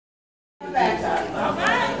Back up.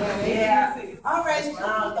 Yeah. All right.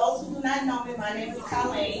 Those who do not know me, my name is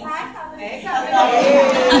Colleen. Hi, Colleen.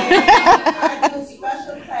 I do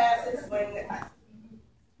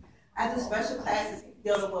special classes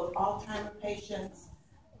dealing with Alzheimer's patients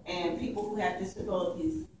and people who have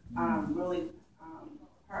disabilities, really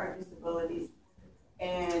hard disabilities,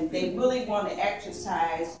 and they really want to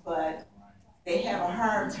exercise, but they have a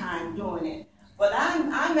hard time doing it. But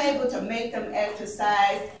I'm able to make them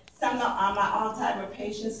exercise. Some of my Alzheimer's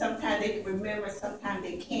patients, sometimes they can remember, sometimes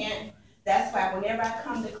they can't. That's why whenever I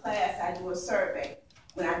come to class, I do a survey.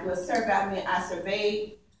 When I do a survey, I mean I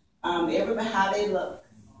survey everybody how they look.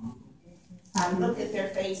 I look at their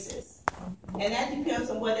faces. And that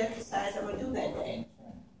depends on what exercise I'm going to do that day.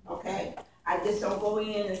 Okay? I just don't go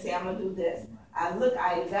in and say I'm going to do this. I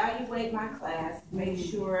evaluate my class, make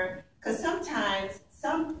sure, because sometimes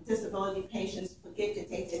some disability patients forget to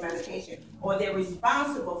take their medication, or they're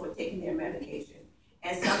responsible for taking their medication,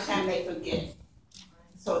 and sometimes they forget.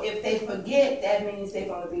 So if they forget, that means they're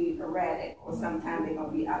going to be erratic, or sometimes they're going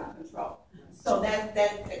to be out of control. So that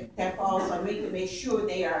falls on me to make sure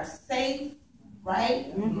they are safe,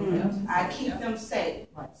 right? Mm-hmm. I keep them safe.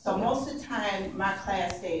 So most of the time, my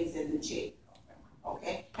class stays in the chair.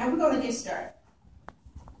 Okay, and we're going to get started.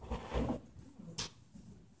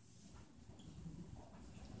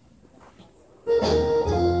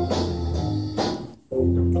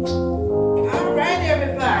 All right,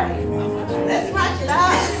 everybody. Let's march it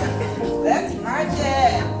out. Let's march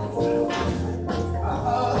it.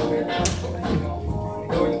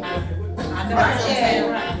 March it.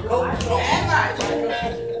 And march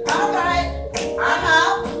it. All right. I'm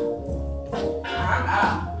out. I'm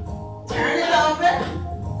out. Turn it over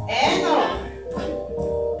and over.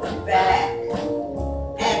 Back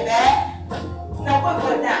and back. No, one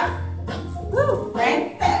more down. Woo, bring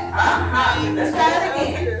it back. Let's try it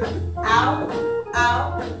again. Out,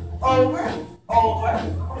 out, over, over,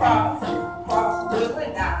 cross, cross, move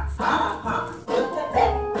it down. Move it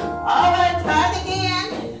back. All right, try it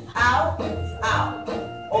again. Out, out,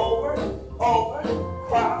 over, over,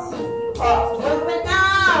 cross, cross, move it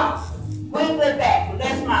down. Move it back.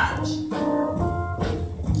 Let's march.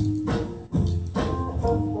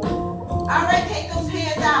 All right, take those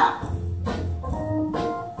hands out.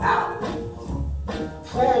 Out.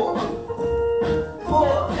 Pull.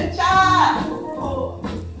 Pull. Good job. Pull.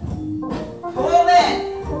 Pull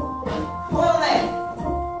it. Pull it.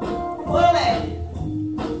 Pull it.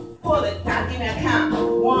 Pull it. Now give me a count.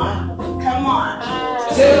 1. Come on.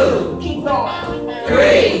 2. Keep going.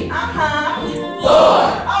 3. 4.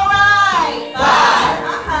 All right.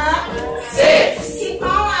 5. 6. Keep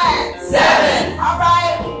going. 7. All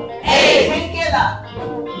right. 8. Pick it up.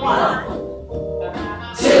 1.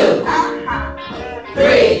 2,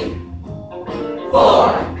 3,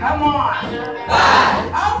 4, come on,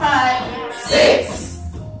 5, all right, 6,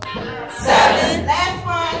 7, last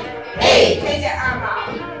one, 8, take your arm out,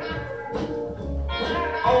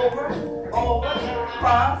 over, over,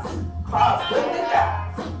 cross, cross, flip it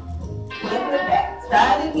down, flip it back,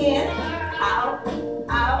 start again, out,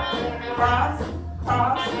 out, cross,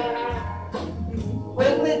 cross,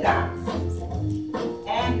 wiggle it down,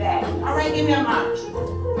 and back. All right, give me a march.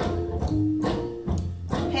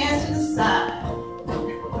 Hands to the side.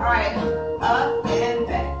 All right, up and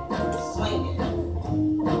back. Swing it.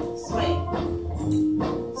 Swing.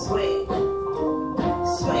 Swing.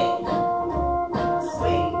 Swing.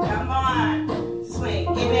 Swing. Come on. Swing.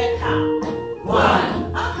 Give me a count.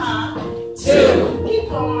 1. 2. Keep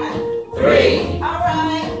going. 3. All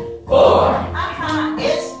right. 4.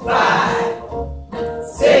 It's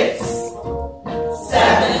 5. 6.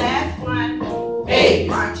 7. Last one. 8.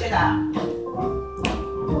 March it out.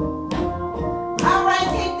 All right,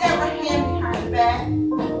 take that right hand behind the back.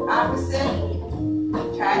 Opposite.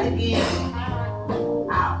 Try it again.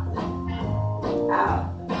 Out. Out.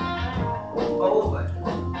 Over.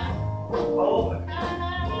 Over.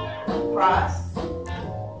 Cross.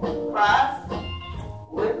 Cross.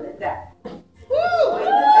 Whip it down. Woo! Whip it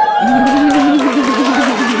down.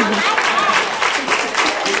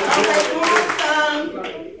 All right, more some.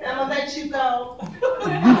 I'm gonna let you go. All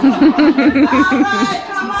right,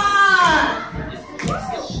 come on.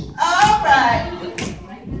 All right.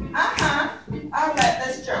 All right,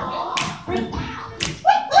 let's jerk it.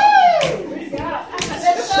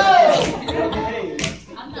 Let's go.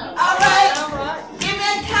 All right. Give me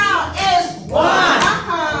a count. It's 1.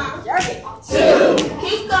 2.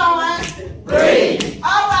 Keep going. 3.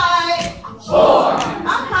 All right. 4.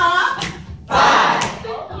 5.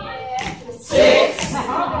 6.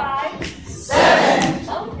 7.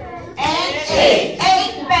 And 8.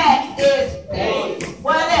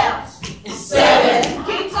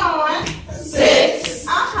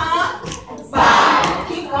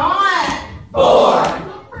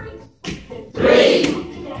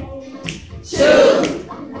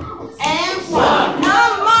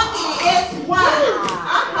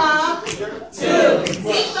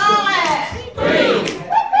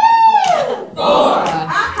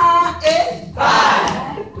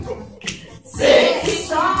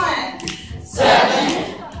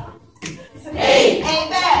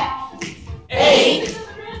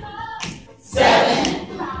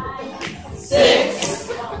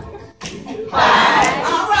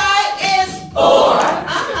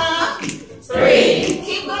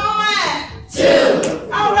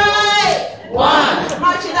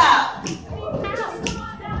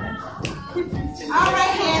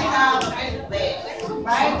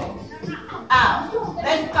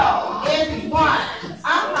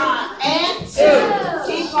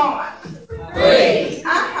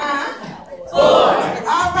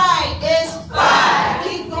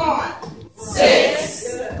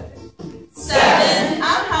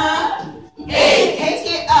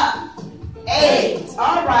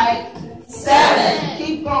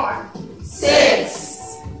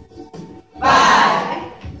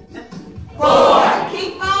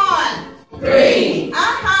 3.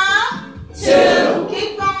 2.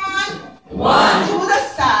 Keep going. 1. To the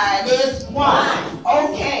side is 1.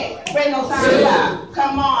 Okay. Bring those arms out.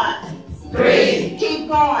 Come on. 3. Keep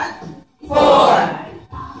going. 4.